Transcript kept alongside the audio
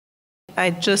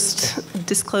I just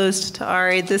disclosed to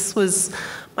Ari, this was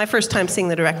my first time seeing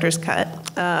the director's cut.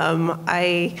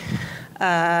 I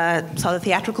saw the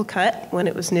theatrical cut when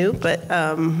it was new, but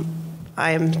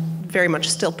I am very much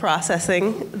still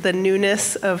processing the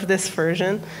newness of this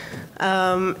version.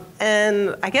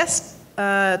 And I guess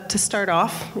to start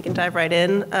off, we can dive right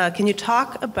in. Can you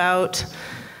talk about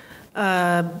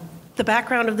the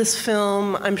background of this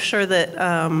film? I'm sure that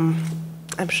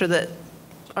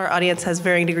our audience has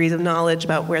varying degrees of knowledge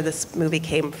about where this movie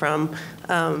came from.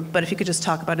 But if you could just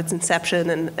talk about its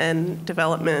inception and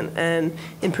development, and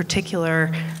in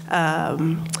particular,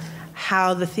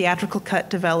 how the theatrical cut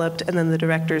developed and then the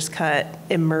director's cut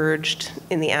emerged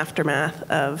in the aftermath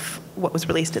of what was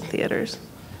released in theaters.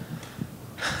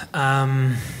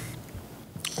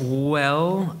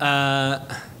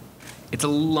 It's a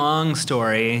long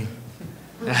story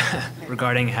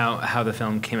regarding how the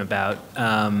film came about.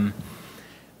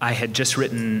 I had just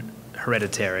written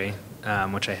Hereditary,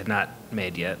 which I had not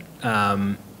made yet,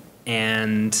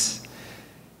 and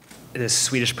this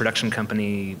Swedish production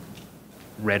company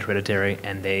read Hereditary,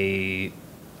 and they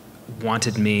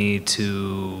wanted me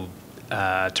to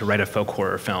write a folk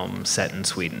horror film set in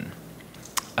Sweden.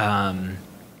 And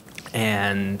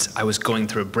I was going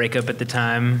through a breakup at the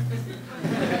time,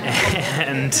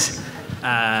 and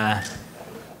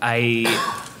I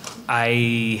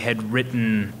had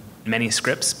written many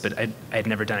scripts, but I had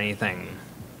never done anything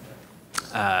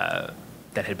that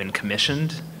had been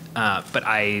commissioned. But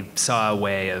I saw a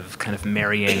way of kind of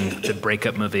marrying the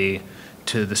breakup movie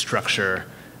to the structure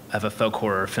of a folk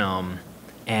horror film,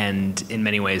 and in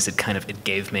many ways it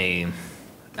gave me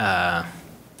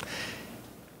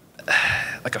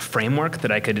like a framework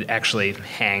that I could actually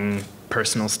hang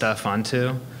personal stuff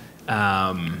onto,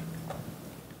 and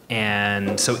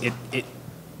so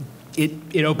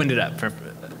it opened it up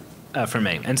for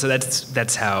me, and so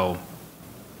that's how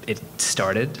it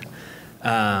started,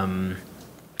 and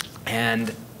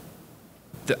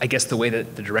I guess the way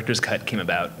that the director's cut came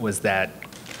about was that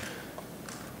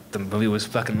the movie was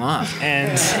fucking long,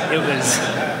 and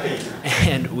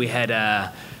and we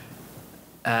had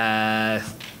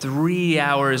 3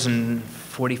 hours and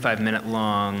 45-minute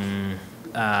long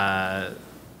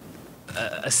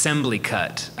assembly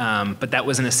cut, but that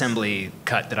was an assembly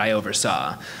cut that I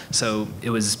oversaw. So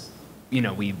it was,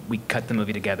 we cut the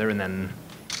movie together, and then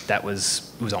it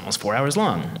was almost 4 hours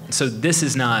long. So this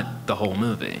is not the whole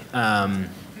movie.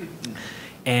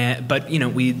 But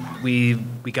we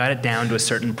got it down to a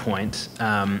certain point.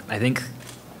 I think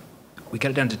we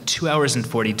got it down to 2 hours and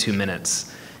 42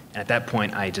 minutes. And at that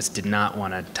point, I just did not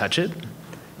want to touch it,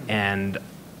 and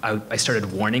I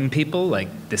started warning people, like,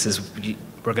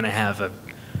 we're going to have a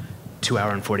 2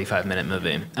 hour and 45-minute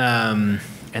movie.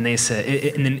 And they said,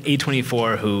 and then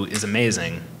A24, who is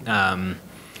amazing,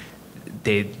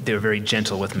 they were very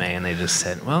gentle with me, and they just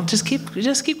said, well, just keep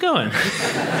going.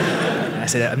 And I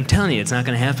said, I'm telling you, it's not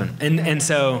going to happen. And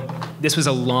so this was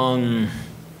a long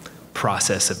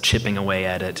process of chipping away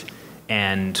at it,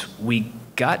 and we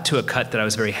got to a cut that I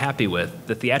was very happy with.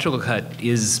 The theatrical cut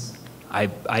is,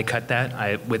 I cut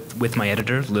that with my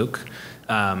editor, Luke,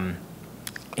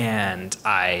 and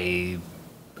I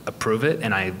approve it,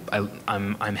 and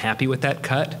I'm happy with that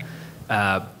cut.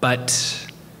 But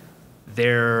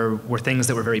there were things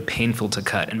that were very painful to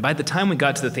cut, and by the time we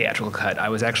got to the theatrical cut, I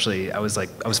was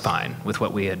fine with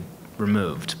what we had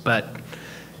removed. But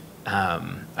I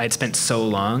had spent so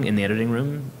long in the editing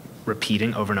room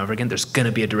repeating over and over again, there's going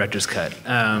to be a director's cut,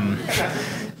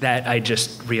 that I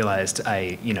just realized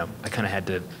I kind of had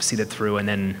to see that through, and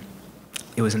then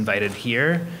it was invited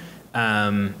here,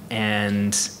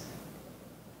 and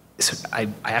so I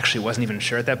actually wasn't even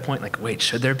sure at that point, like, wait,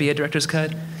 should there be a director's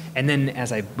cut? And then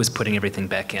as I was putting everything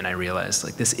back in, I realized,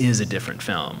 like, this is a different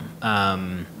film.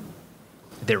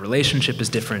 Their relationship is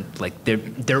different. Like,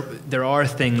 there are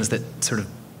things that sort of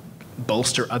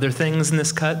bolster other things in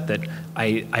this cut that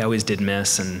I always did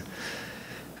miss, and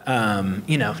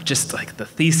just like the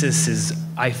thesis is,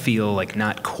 I feel like,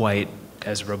 not quite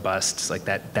as robust. Like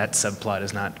that subplot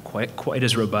is not quite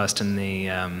as robust in the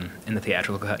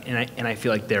theatrical cut, and I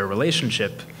feel like their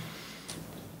relationship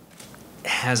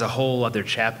has a whole other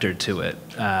chapter to it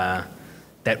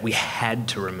that we had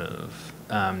to remove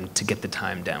to get the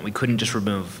time down. We couldn't just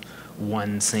remove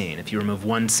one scene. If you remove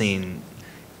one scene,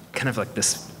 kind of like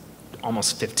this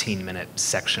almost 15-minute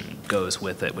section goes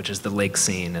with it, which is the lake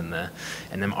scene and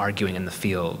them arguing in the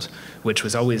field, which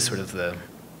was always sort of the,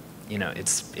 it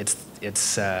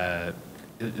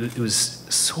was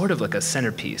sort of like a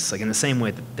centerpiece, like in the same way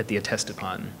that the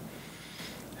Attestapon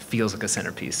feels like a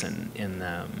centerpiece in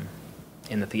the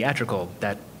theatrical.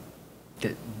 That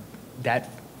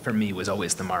for me, was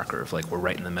always the marker of like, we're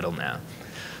right in the middle now.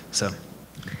 So.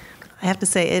 I have to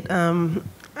say,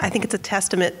 I think it's a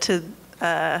testament to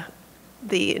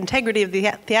the integrity of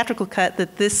the theatrical cut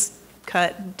that this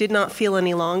cut did not feel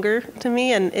any longer to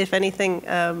me, and if anything,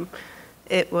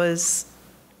 it was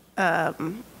a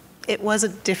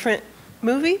different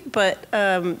movie, but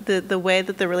the way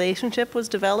that the relationship was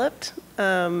developed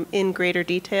in greater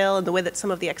detail, and the way that some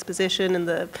of the exposition and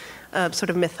the sort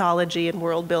of mythology and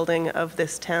world building of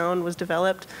this town was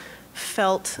developed,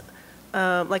 felt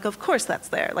like, of course that's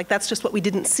there. Like, that's just what we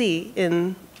didn't see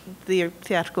in the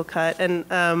theatrical cut.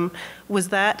 And was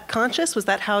that conscious? Was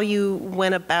that how you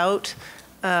went about,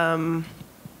 was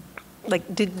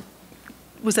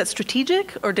that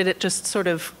strategic, or did it just sort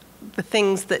of, the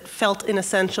things that felt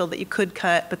inessential that you could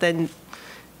cut but then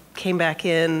came back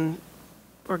in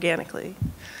organically?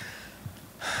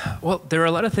 Well, there are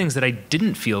a lot of things that I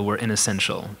didn't feel were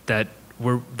inessential, that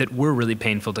were really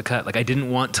painful to cut. Like, I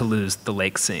didn't want to lose the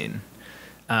lake scene.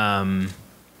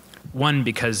 One,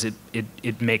 because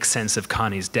it makes sense of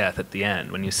Connie's death at the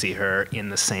end, when you see her in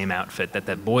the same outfit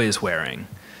that boy is wearing,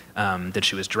 that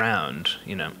she was drowned,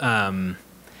 you know.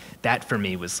 That for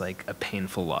me was like a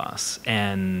painful loss.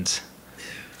 And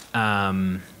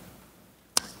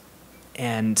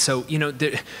so, you know,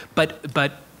 but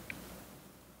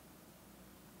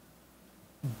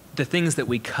the things that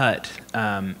we cut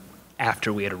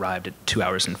after we had arrived at 2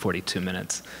 hours and 42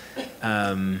 minutes,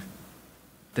 the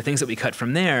things that we cut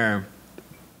from there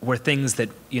were things that,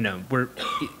 you know,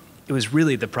 it was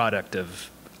really the product of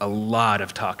a lot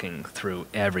of talking through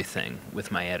everything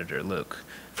with my editor, Luke,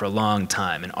 for a long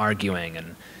time, and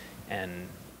arguing, and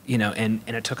you know, and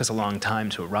it took us a long time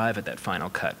to arrive at that final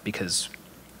cut, because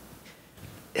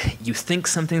you think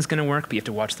something's going to work, but you have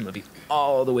to watch the movie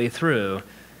all the way through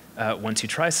once you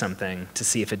try something to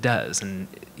see if it does, and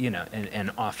you know, and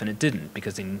often it didn't,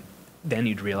 because then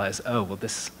you'd realize, oh, well,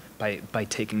 this by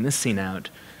taking this scene out,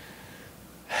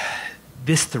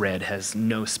 this thread has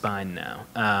no spine now.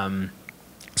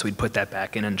 So we'd put that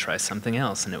back in and try something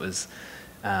else, and it was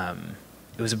a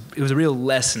real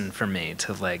lesson for me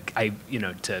to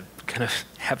to kind of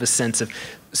have a sense of.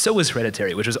 So was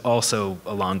Hereditary, which was also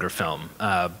a longer film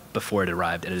before it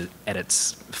arrived at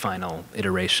its final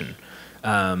iteration.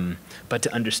 But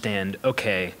to understand,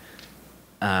 okay,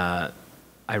 I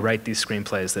write these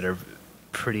screenplays that are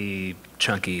pretty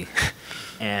chunky,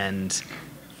 and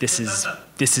this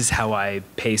is how I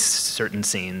pace certain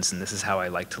scenes, and this is how I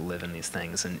like to live in these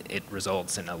things, and it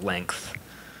results in a length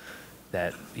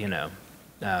that, you know,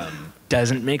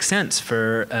 doesn't make sense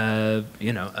for a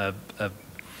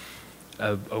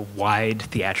wide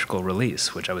theatrical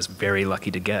release, which I was very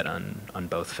lucky to get on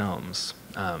both films,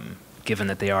 given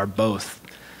that they are both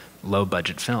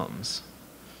low-budget films.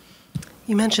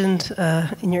 You mentioned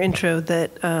in your intro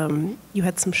that you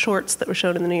had some shorts that were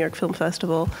shown in the New York Film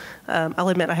Festival. I'll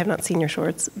admit I have not seen your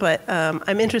shorts, but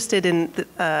I'm interested in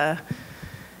the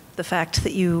fact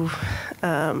that you,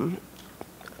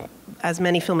 as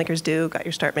many filmmakers do, got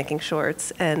your start making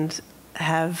shorts and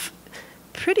have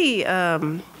pretty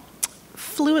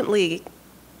fluently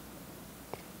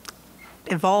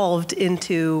evolved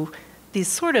into these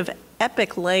sort of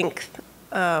epic length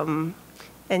and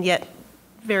yet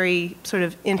very sort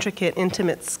of intricate,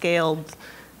 intimate, scaled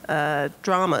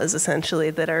dramas, essentially,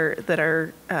 that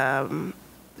are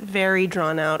very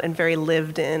drawn out and very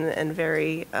lived in and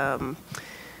very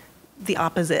the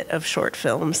opposite of short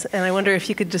films. And I wonder if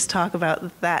you could just talk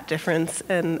about that difference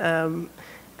and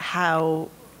how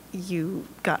you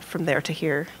got from there to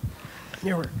here in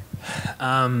your work.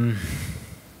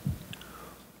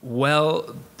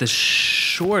 Well, the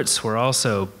shorts were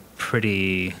also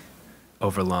pretty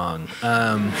overlong.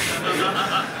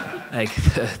 Like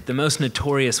the most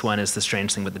notorious one is The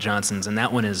Strange Thing with the Johnsons, and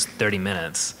that one is 30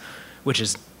 minutes, which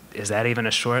is that even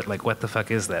a short? Like, what the fuck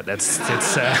is that? It's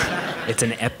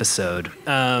an episode.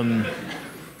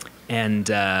 And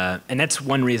that's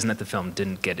one reason that the film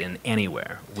didn't get in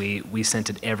anywhere. We sent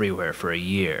it everywhere for a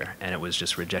year, and it was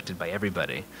just rejected by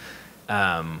everybody,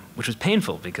 which was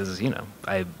painful because, you know,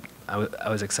 I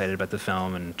was excited about the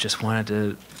film and just wanted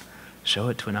to show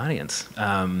it to an audience.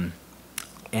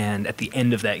 And at the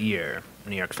end of that year,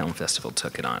 New York Film Festival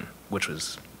took it on, which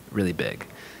was really big.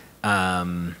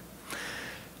 And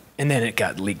then it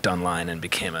got leaked online and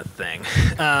became a thing.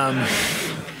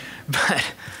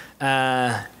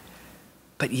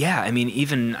 But yeah,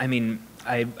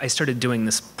 I started doing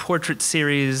this portrait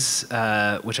series,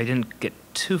 which I didn't get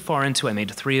too far into. I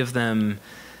made 3 of them.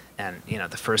 And, you know,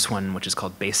 the first one, which is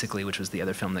called Basically, which was the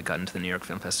other film that got into the New York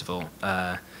Film Festival,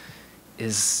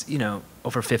 is, you know,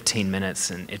 over 15 minutes,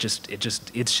 and it's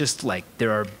just like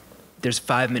there there's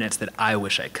 5 minutes that I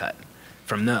wish I cut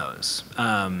from those,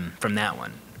 from that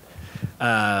one.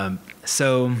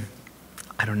 So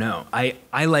I don't know.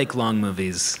 I like long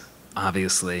movies,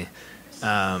 obviously.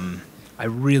 I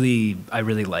really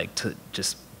like to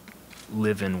just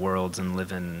live in worlds and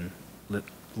live in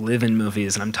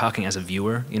movies, and I'm talking as a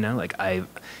viewer, you know, like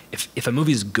if a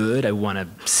movie's good, I want to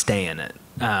stay in it.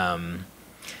 And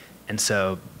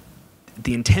so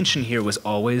the intention here was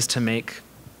always to make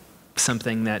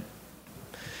something that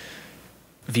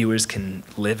viewers can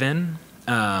live in.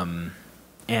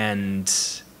 And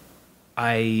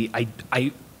I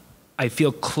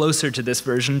feel closer to this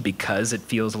version because it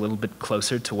feels a little bit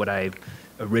closer to what I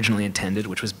originally intended,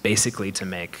 which was basically to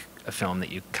make a film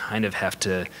that you kind of have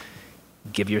to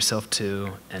give yourself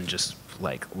to and just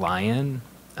like lie in.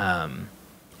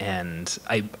 And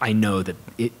I know that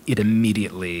it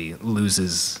immediately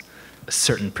loses a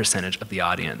certain percentage of the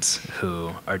audience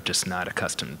who are just not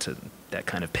accustomed to that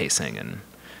kind of pacing. And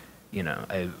you know,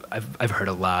 I've heard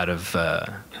a lot of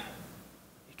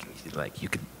like you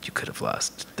could have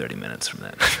lost 30 minutes from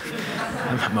that.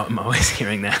 I'm always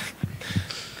hearing that.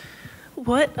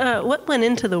 What went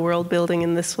into the world building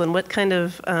in this one? What kind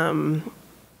of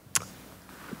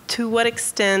to what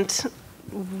extent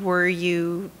were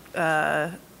you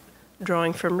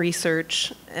drawing from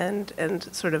research and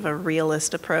sort of a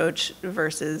realist approach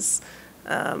versus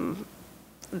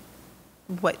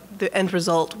what the end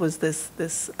result was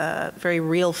this very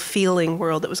real feeling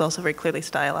world that was also very clearly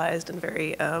stylized and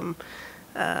very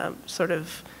sort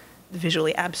of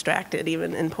visually abstracted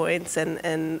even in points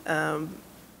and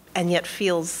yet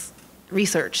feels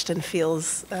researched and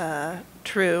feels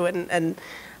true, and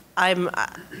I'm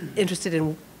interested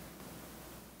in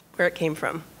where it came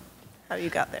from, how you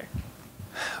got there.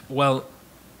 Well,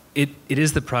 it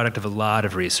is the product of a lot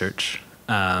of research,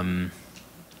 and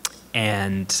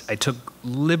I took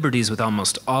liberties with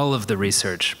almost all of the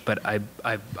research, but I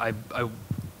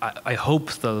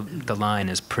hope the line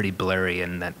is pretty blurry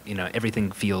and that, you know,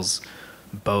 everything feels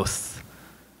both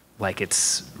like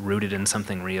it's rooted in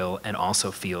something real and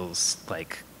also feels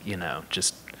like, you know,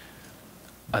 just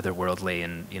otherworldly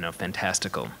and, you know,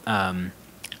 fantastical. And,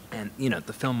 you know,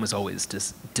 the film was always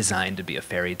designed to be a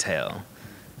fairy tale,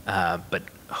 but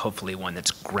hopefully one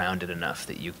that's grounded enough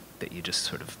that you just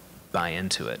sort of buy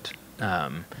into it.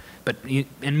 And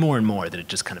more that it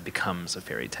just kind of becomes a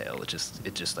fairy tale.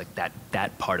 It just like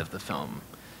that part of the film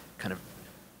kind of,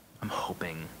 I'm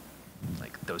hoping,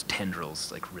 like those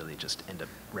tendrils like really just end up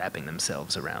wrapping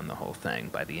themselves around the whole thing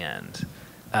by the end.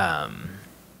 And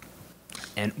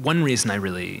one reason I'm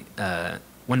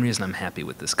happy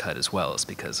with this cut as well is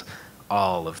because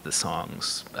all of the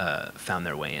songs found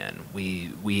their way in.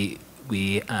 We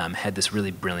had this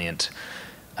really brilliant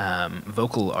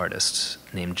vocal artist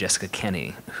named Jessica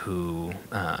Kenny who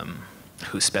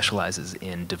specializes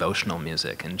in devotional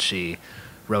music, and she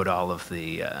wrote all of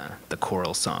the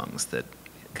choral songs that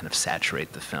kind of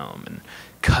saturate the film, and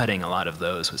cutting a lot of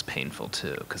those was painful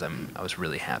too, because I was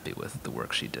really happy with the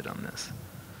work she did on this.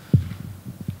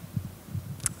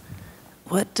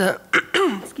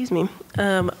 Excuse me.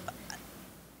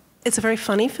 It's a very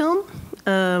funny film,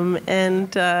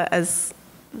 and as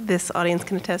this audience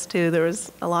can attest to, there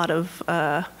was a lot of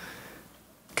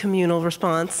communal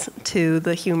response to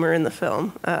the humor in the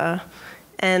film.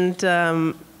 And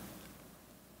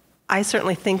I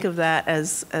certainly think of that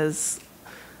as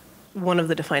one of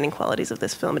the defining qualities of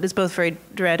this film. It is both very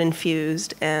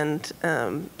dread-infused and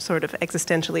sort of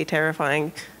existentially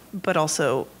terrifying, but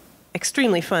also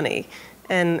extremely funny,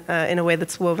 and in a way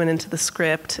that's woven into the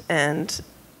script and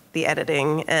the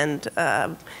editing, and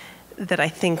that I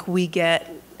think we get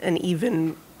an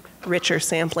even richer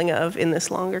sampling of in this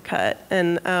longer cut.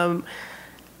 And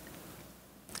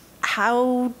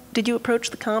how did you approach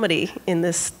the comedy in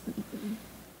this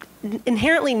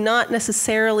inherently not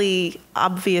necessarily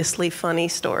obviously funny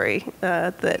story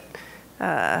that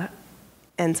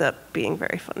ends up being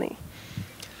very funny?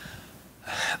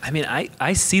 I mean,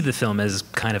 I see the film as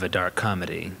kind of a dark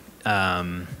comedy.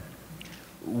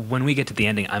 When we get to the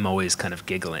ending, I'm always kind of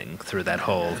giggling through that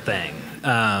whole thing.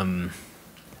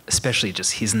 Especially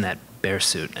just he's in that bear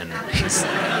suit and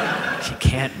he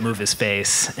can't move his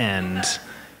face, and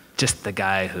just the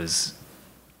guy who's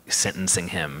sentencing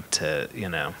him to, you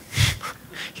know,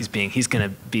 he's going to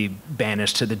be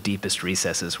banished to the deepest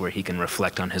recesses where he can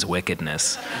reflect on his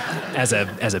wickedness as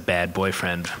a bad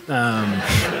boyfriend.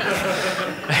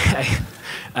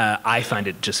 I find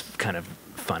it just kind of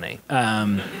funny.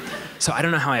 So I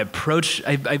don't know how I approach.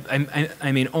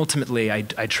 I mean, ultimately, I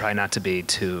try not to be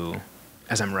too.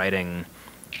 As I'm writing,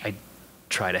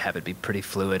 try to have it be pretty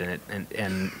fluid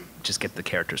and just get the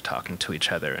characters talking to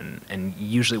each other. And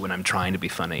usually when I'm trying to be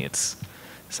funny, it's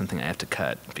something I have to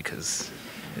cut because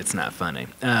it's not funny.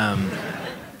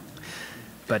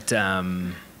 But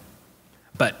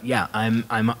yeah,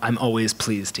 I'm always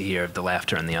pleased to hear the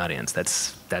laughter in the audience.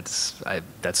 That's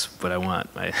what I want.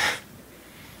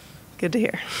 Good to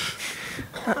hear.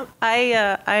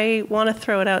 I want to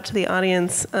throw it out to the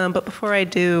audience, but before I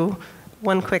do,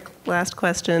 one quick last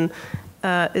question.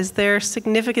 Is there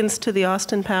significance to the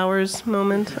Austin Powers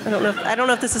moment? I don't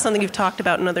know if this is something you've talked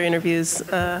about in other interviews.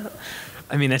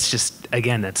 I mean, that's just,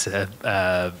 again, that's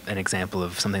an example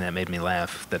of something that made me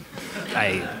laugh. That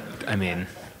I mean,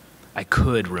 I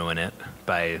could ruin it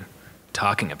by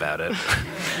talking about it.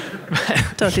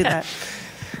 Don't do that.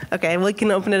 Okay, we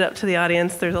can open it up to the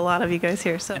audience. There's a lot of you guys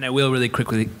here. So. And I will really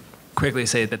quickly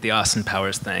say that the Austin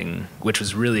Powers thing, which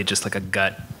was really just like a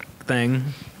gut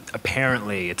thing,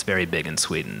 apparently it's very big in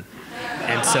Sweden.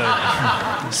 And so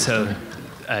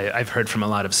I've heard from a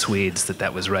lot of Swedes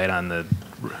that was right on the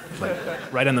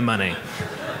money.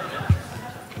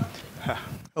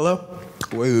 Hello?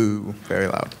 Whoa, very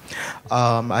loud.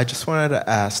 I just wanted to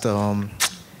ask,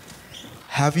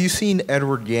 have you seen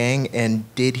Edward Yang,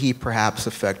 and did he perhaps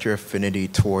affect your affinity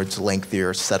towards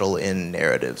lengthier, settle-in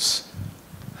narratives?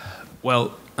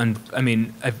 Well, I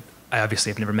mean, I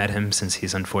obviously have never met him since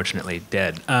he's unfortunately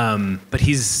dead. But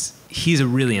he's a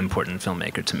really important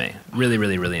filmmaker to me. Really,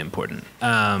 really, really important.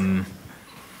 I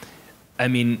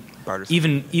mean,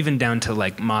 even down to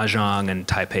like Mahjong and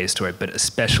Taipei Story, but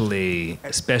especially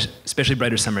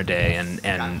Brighter Summer Day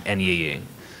and Yi Yi.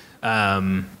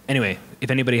 Anyway, if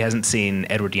anybody hasn't seen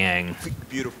Edward Yang,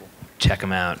 beautiful, check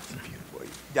him out. Beautiful.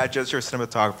 Yeah, just your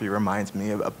cinematography reminds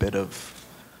me a bit of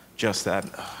just that.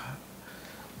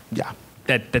 Yeah.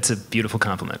 That's a beautiful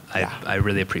compliment. Yeah. I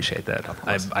really appreciate that.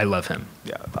 I love him.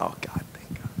 Yeah. Oh God,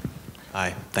 thank God.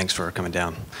 Hi. Thanks for coming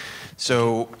down.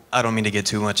 So I don't mean to get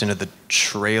too much into the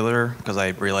trailer because I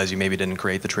realize you maybe didn't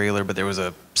create the trailer, but there was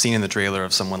a scene in the trailer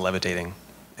of someone levitating,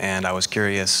 and I was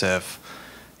curious if,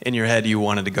 in your head, you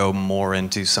wanted to go more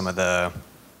into some of the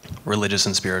religious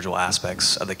and spiritual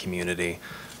aspects of the community.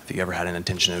 If you ever had an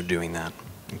intention of doing that,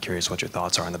 I'm curious what your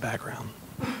thoughts are in the background.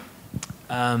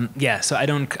 Yeah, so I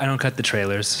don't cut the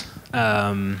trailers.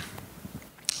 That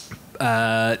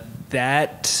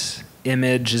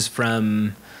image is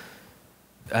from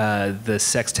the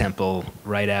Sex Temple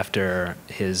right after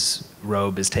his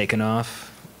robe is taken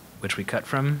off, which we cut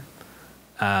from.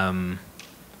 I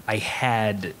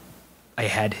had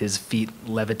his feet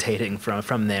levitating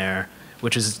from there,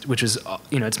 which is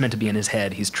it's meant to be in his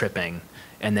head. He's tripping,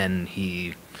 and then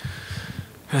he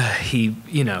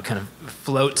kind of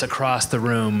floats across the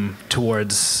room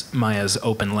towards Maya's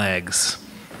open legs,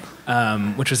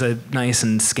 which was a nice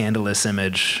and scandalous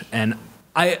image. And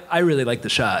I really liked the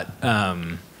shot.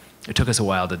 It took us a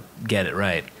while to get it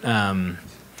right.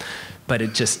 But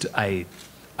it just, I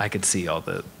could see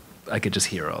I could just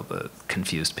hear all the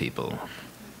confused people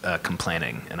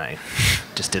complaining, and I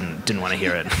just didn't want to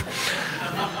hear it.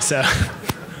 So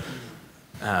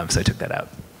I took that out.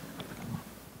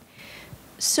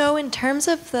 So in terms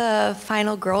of the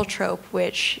final girl trope,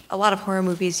 which a lot of horror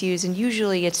movies use, and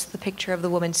usually it's the picture of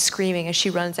the woman screaming as she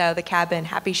runs out of the cabin,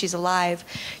 happy she's alive,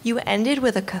 you ended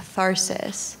with a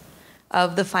catharsis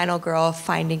of the final girl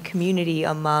finding community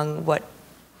among what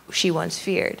she once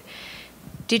feared.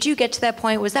 Did you get to that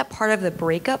point? Was that part of the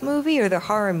breakup movie or the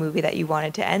horror movie that you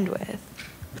wanted to end with?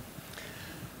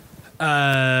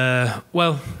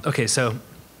 Well, okay, so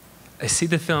I see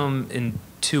the film in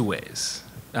two ways.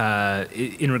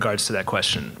 In regards to that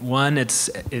question, one, I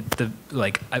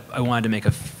wanted to make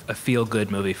a feel-good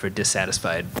movie for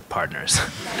dissatisfied partners.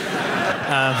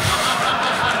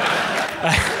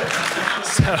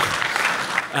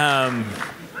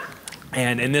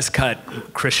 And in this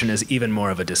cut, Christian is even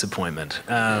more of a disappointment.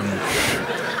 And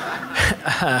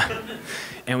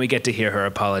we get to hear her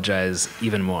apologize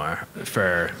even more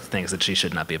for things that she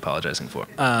should not be apologizing for.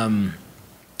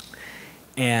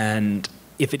 And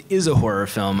if it is a horror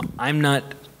film, I'm not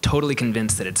totally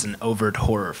convinced that it's an overt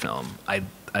horror film. I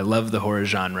love the horror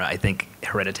genre. I think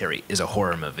Hereditary is a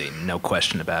horror movie, no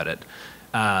question about it.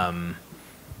 I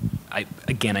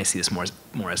see this more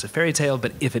as a fairy tale,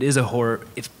 but if it is a horror,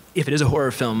 if it is a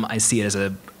horror film, I see it as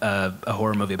a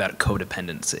horror movie about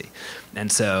codependency.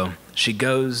 And so she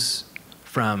goes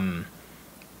from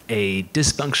a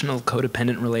dysfunctional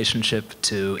codependent relationship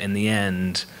to, in the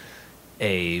end,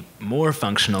 a more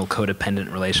functional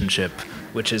codependent relationship,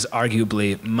 which is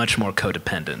arguably much more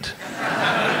codependent.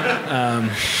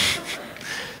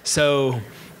 So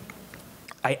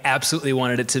I absolutely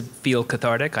wanted it to feel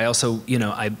cathartic. I also,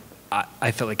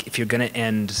 I felt like if you're going to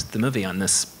end the movie on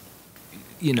this,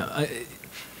 you know,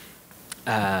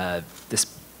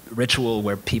 this ritual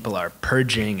where people are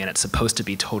purging and it's supposed to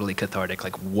be totally cathartic,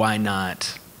 like why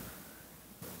not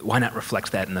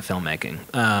reflect that in the filmmaking?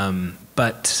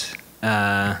 But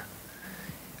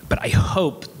I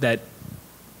hope that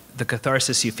the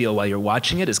catharsis you feel while you're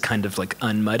watching it is kind of like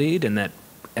unmuddied, and that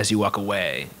as you walk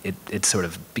away, it sort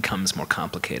of becomes more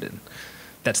complicated.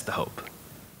 That's the hope.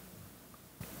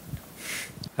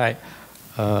 Hi.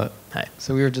 Hi.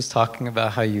 So we were just talking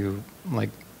about how you like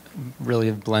really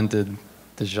have blended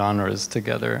the genres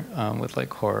together with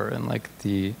like horror and like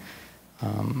the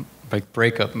like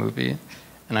breakup movie,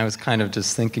 and I was kind of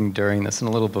just thinking during this and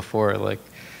a little before, like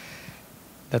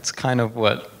that's kind of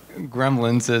what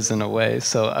Gremlins is in a way.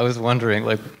 So I was wondering,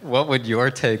 like, what would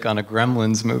your take on a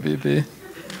Gremlins movie be?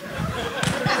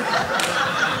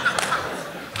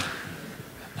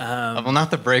 Well,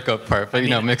 not the breakup part, but, you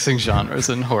know, mixing genres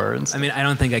and horror and stuff. I mean, I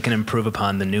don't think I can improve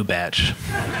upon the new batch.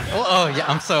 Oh, yeah,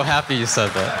 I'm so happy you said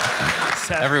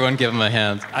that. Everyone give him a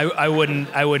hand. I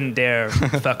wouldn't dare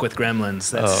fuck with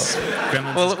Gremlins. That's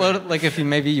Gremlins. Well, like if you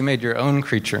made your own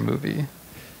creature movie.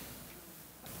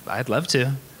 I'd love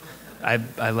to. I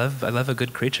love a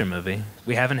good creature movie.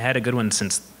 We haven't had a good one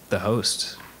since The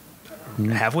Host.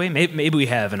 Have we? Maybe we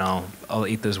have, and I'll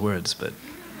eat those words, but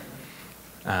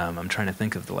I'm trying to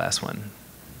think of the last one.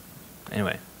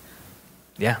 Anyway,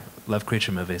 yeah, love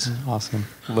creature movies. Awesome.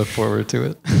 Look forward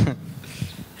to it.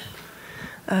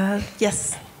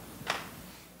 Yes.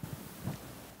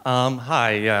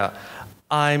 Hi, yeah.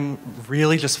 I'm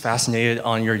really just fascinated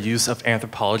on your use of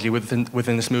anthropology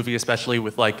within this movie, especially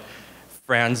with like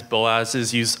Franz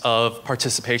Boas's use of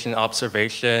participation and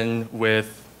observation,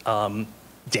 with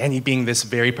Danny being this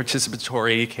very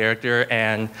participatory character,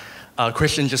 and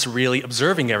Christian just really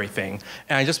observing everything.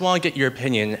 And I just want to get your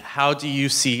opinion. How do you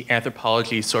see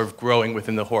anthropology sort of growing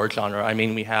within the horror genre? I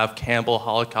mean, we have Cannibal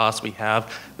Holocaust, we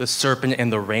have The Serpent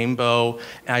and the Rainbow,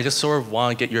 and I just sort of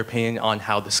want to get your opinion on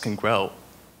how this can grow.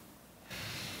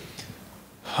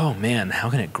 Oh man, how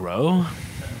can it grow?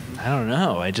 I don't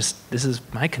know. This is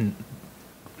my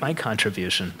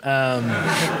contribution. I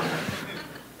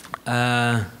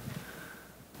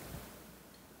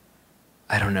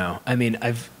don't know. I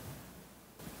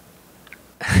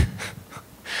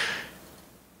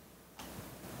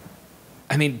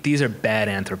mean, these are bad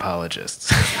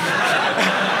anthropologists.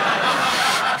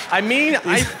 I mean,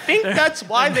 I think that's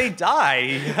why they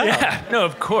die. Yeah. No,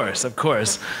 of course.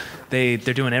 They're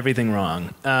doing everything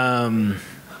wrong. And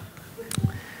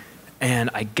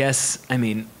I guess, I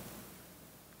mean,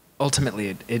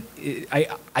 ultimately,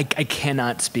 I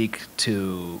cannot speak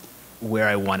to where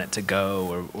I want it to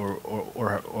go or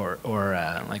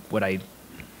like what I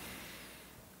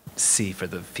see for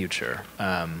the future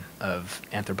of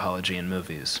anthropology in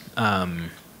movies.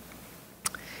 I'm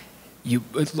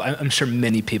sure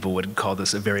many people would call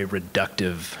this a very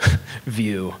reductive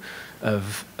view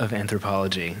of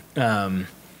anthropology.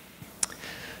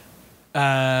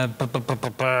 I've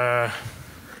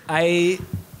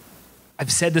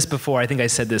said this before. I think I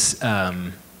said this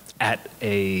at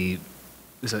it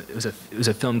was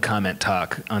a film comment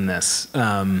talk on this.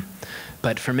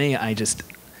 But for me,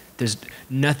 there's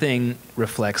nothing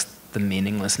reflects the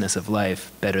meaninglessness of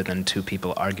life better than two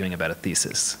people arguing about a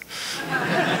thesis.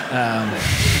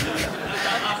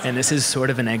 And this is sort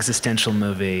of an existential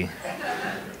movie,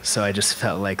 so I just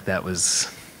felt like that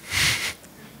was,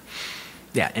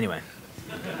 yeah, anyway.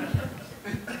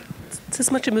 It's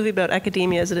as much a movie about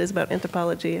academia as it is about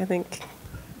anthropology, I think.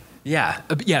 Yeah,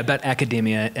 about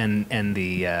academia and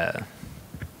the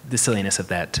silliness of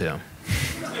that too.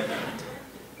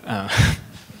 Hi.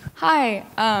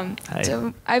 Hi.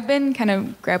 So I've been kind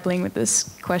of grappling with this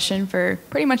question for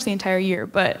pretty much the entire year,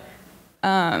 but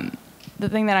the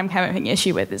thing that I'm having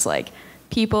issue with is like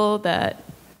people that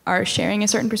are sharing a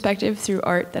certain perspective through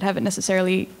art that haven't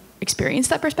necessarily experienced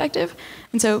that perspective.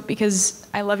 And so, because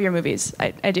I love your movies,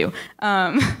 I do.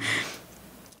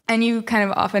 And you kind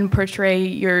of often portray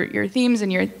your themes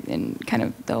and kind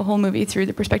of the whole movie through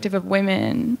the perspective of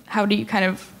women. How do you kind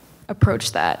of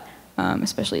approach that,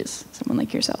 especially as someone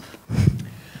like yourself?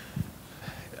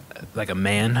 Like a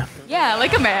man? Yeah,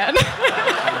 like a man.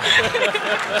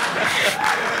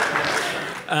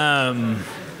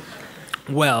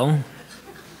 Well,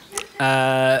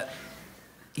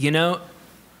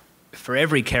 for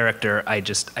every character, I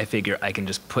figure I can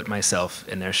just put myself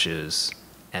in their shoes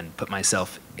and put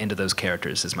myself into those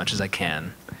characters as much as I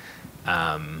can.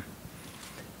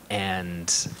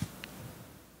 And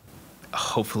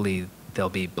hopefully they'll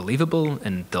be believable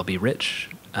and they'll be rich,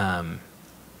 at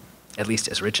least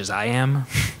as rich as I am.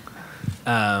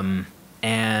 And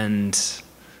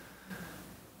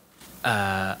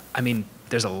I mean,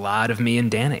 there's a lot of me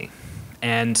and Danny,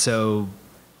 and so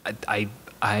I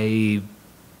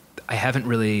haven't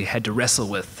really had to wrestle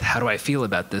with how do I feel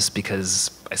about this,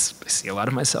 because I see a lot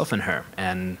of myself in her,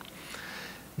 and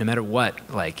no matter what,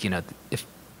 like, you know, if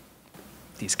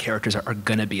these characters are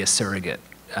gonna be a surrogate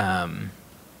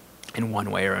in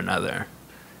one way or another,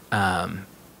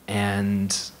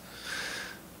 and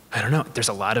I don't know. There's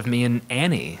a lot of me in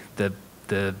Annie, the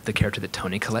character that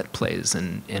Toni Collette plays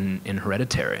in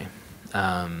Hereditary.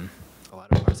 A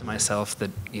lot of parts of myself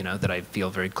that, you know, that I feel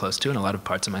very close to, and a lot of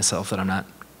parts of myself that I'm not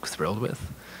thrilled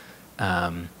with.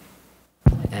 And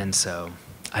so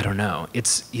I don't know.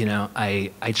 It's, you know,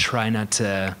 I try not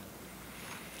to.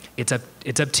 It's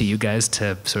up to you guys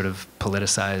to sort of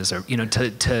politicize, or, you know,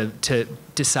 to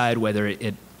decide whether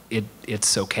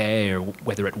it's okay or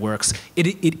whether it works.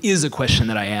 It is a question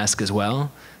that I ask as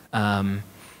well. And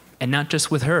not just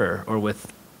with her or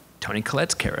with Toni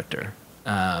Collette's character,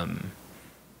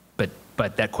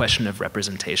 but that question of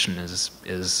representation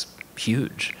is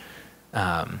huge,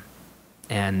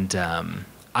 and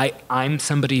I'm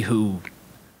somebody who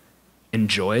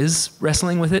enjoys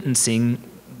wrestling with it and seeing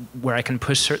where I can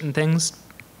push certain things.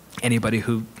 Anybody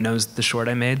who knows the short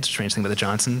I made, Strange Thing About the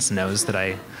Johnsons, knows that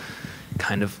I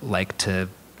kind of like to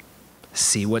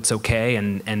see what's okay,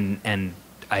 and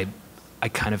I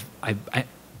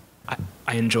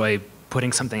enjoy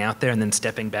putting something out there and then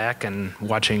stepping back and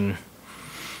watching.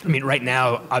 I mean, right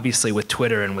now, obviously, with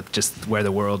Twitter and with just where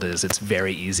the world is, it's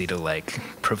very easy to, like,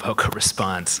 provoke a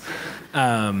response.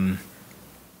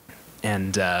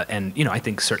 And you know, I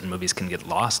think certain movies can get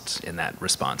lost in that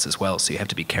response as well. So you have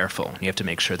to be careful. You have to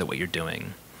make sure that what you're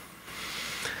doing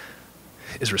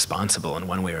is responsible in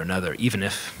one way or another, even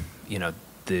if, you know,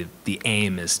 the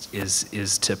aim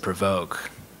is to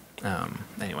provoke.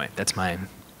 Anyway, that's my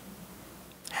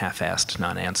half-assed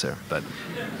non-answer, but.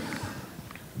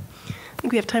 I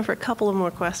think we have time for a couple of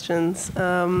more questions.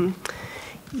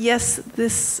 Yes,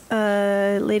 this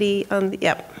lady on the,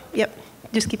 yep.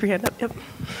 Just keep your hand up, yep.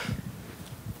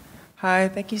 Hi,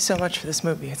 thank you so much for this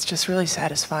movie. It's just really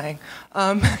satisfying.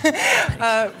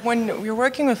 When you're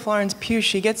working with Florence Pugh,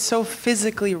 she gets so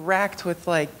physically racked with,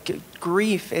 like,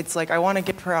 grief. It's like, I want to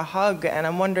give her a hug, and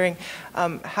I'm wondering,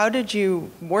 how did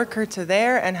you work her to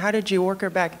there, and how did you work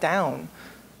her back down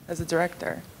as a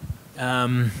director?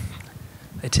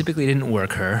 I typically didn't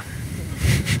work her.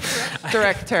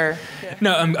 Direct her. Yeah.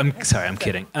 No, I'm sorry, I'm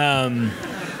kidding.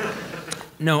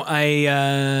 No,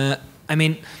 I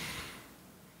mean,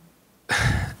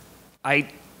 I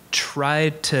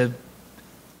tried to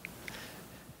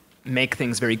make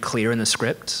things very clear in the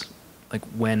script, like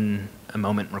when a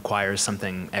moment requires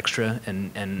something extra,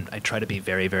 and I try to be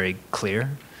very, very clear.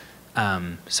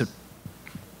 So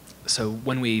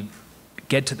when we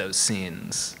get to those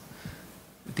scenes,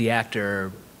 the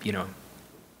actor, you know,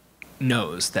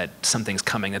 knows that something's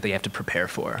coming that they have to prepare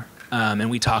for, and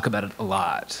we talk about it a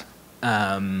lot.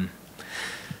 And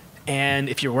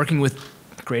if you're working with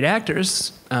great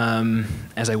actors,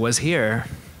 as I was here,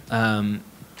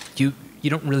 you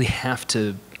don't really have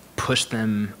to push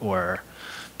them or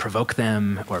provoke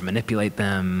them or manipulate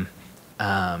them.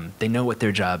 They know what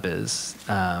their job is,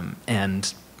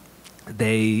 and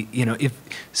they, you know,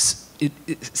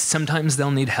 sometimes they'll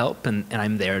need help, and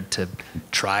I'm there to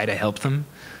try to help them.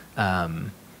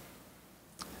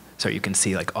 So you can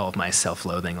see, like, all of my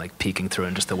self-loathing, like, peeking through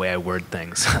in just the way I word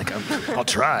things. Like, I'll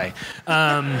try.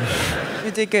 You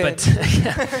did good.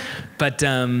 But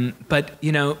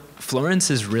you know, Florence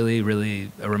is really,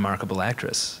 really a remarkable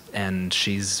actress, and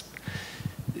she's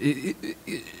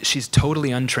totally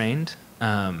untrained.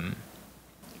 The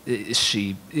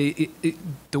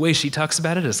way she talks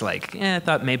about it is like, I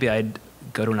thought maybe I'd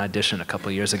go to an audition a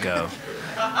couple years ago.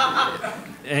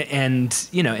 And,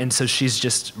 you know, and so she's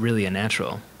just really a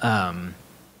natural. And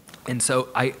so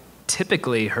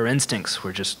typically her instincts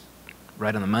were just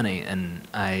right on the money, and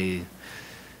I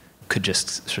could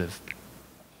just sort of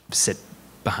sit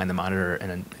behind the monitor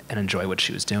and enjoy what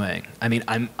she was doing. I mean,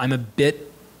 I'm a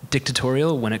bit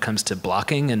dictatorial when it comes to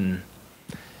blocking, and,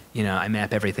 you know, I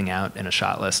map everything out in a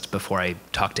shot list before I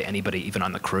talk to anybody, even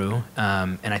on the crew.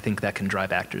 And I think that can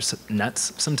drive actors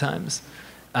nuts sometimes.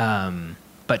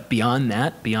 But beyond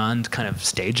that, beyond kind of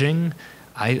staging,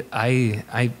 I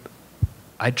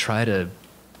try to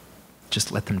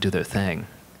just let them do their thing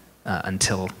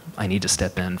until I need to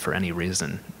step in for any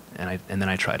reason, and then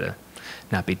I try to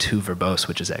not be too verbose,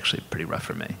 which is actually pretty rough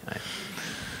for me.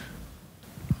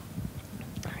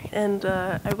 And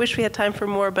I wish we had time for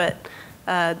more, but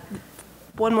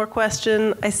one more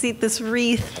question. I see this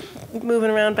wreath moving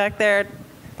around back there.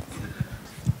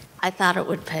 I thought it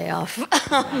would pay off.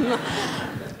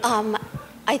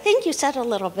 I think you said a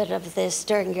little bit of this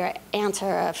during your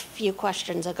answer a few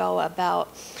questions ago about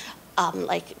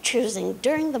like choosing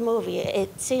during the movie.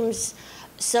 It seems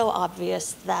so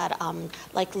obvious that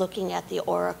like looking at the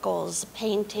oracles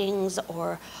paintings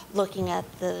or looking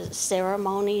at the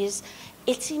ceremonies,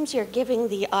 it seems you're giving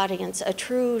the audience a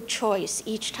true choice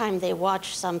each time they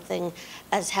watch something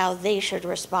as how they should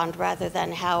respond rather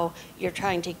than how you're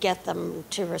trying to get them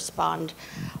to respond.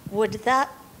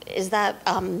 Is that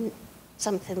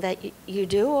something that you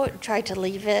do, or try to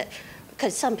leave it?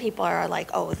 Because some people are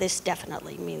like, oh, this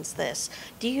definitely means this.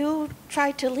 Do you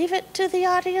try to leave it to the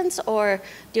audience, or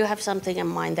do you have something in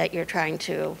mind that you're trying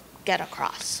to get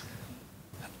across?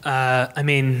 I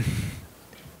mean,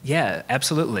 yeah,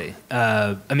 absolutely.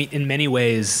 I mean, in many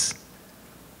ways,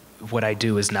 what I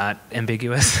do is not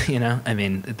ambiguous, you know? I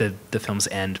mean, the films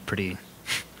end pretty,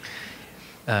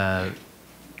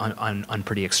 on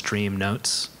pretty extreme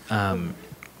notes.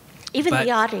 Even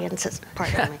the audiences,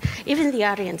 pardon me, even the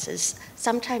audiences,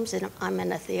 sometimes I'm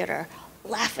in a theater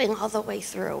laughing all the way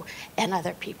through, and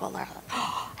other people are like,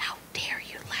 oh, how dare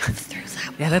you laugh through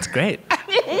that? Yeah, that's great.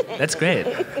 That's great.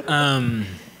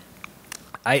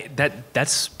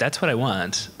 That's what I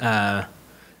want.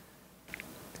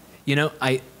 You know,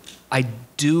 I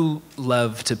do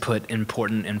love to put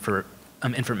important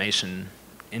information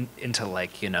into,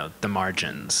 like, you know, the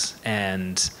margins,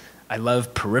 and I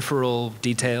love peripheral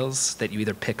details that you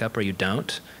either pick up or you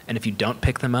don't. And if you don't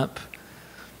pick them up,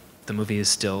 the movie is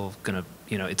still gonna,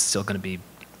 you know, it's still gonna be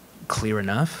clear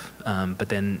enough. But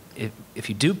then if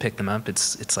you do pick them up,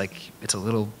 it's like, it's a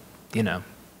little, you know,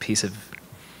 piece of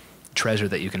treasure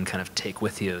that you can kind of take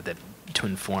with you to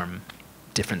inform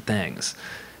different things.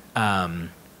 And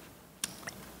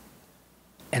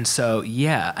so,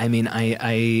 yeah, I mean,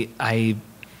 I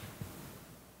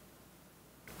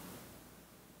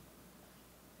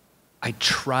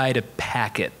try to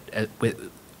pack it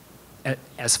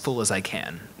as full as I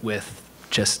can with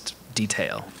just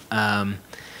detail. And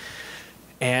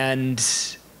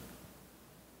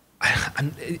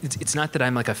it's not that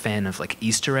I'm like a fan of like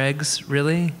Easter eggs,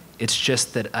 really. It's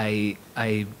just that I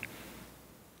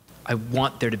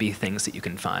want there to be things that you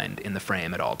can find in the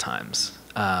frame at all times.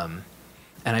 And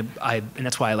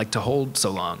that's why I like to hold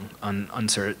so long on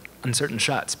certain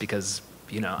shots, because,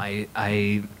 you know, I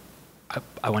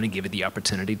want to give it the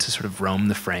opportunity to sort of roam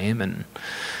the frame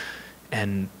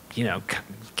and you know,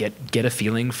 get a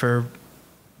feeling for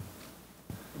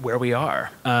where we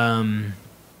are.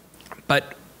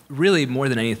 But really, more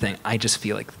than anything, I just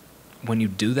feel like when you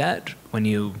do that, when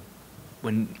you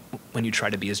try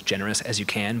to be as generous as you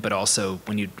can, but also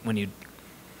when you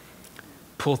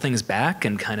pull things back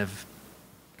and kind of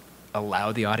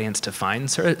allow the audience to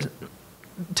find certain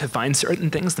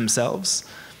things themselves,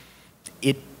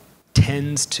 it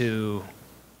tends to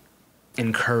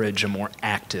encourage a more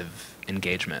active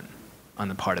engagement on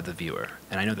the part of the viewer,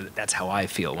 and I know that that's how I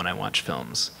feel when I watch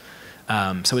films.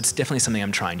 So it's definitely something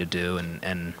I'm trying to do,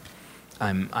 and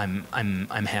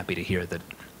I'm happy to hear that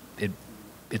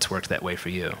it's worked that way for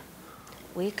you.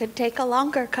 We could take a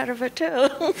longer cut of it too.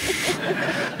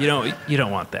 You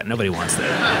don't want that. Nobody wants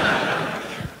that.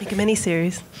 Make a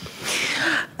mini-series.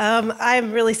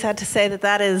 I'm really sad to say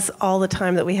that is all the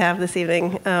time that we have this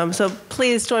evening. So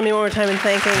please join me one more time in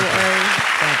thanking Ari.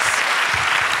 Thanks.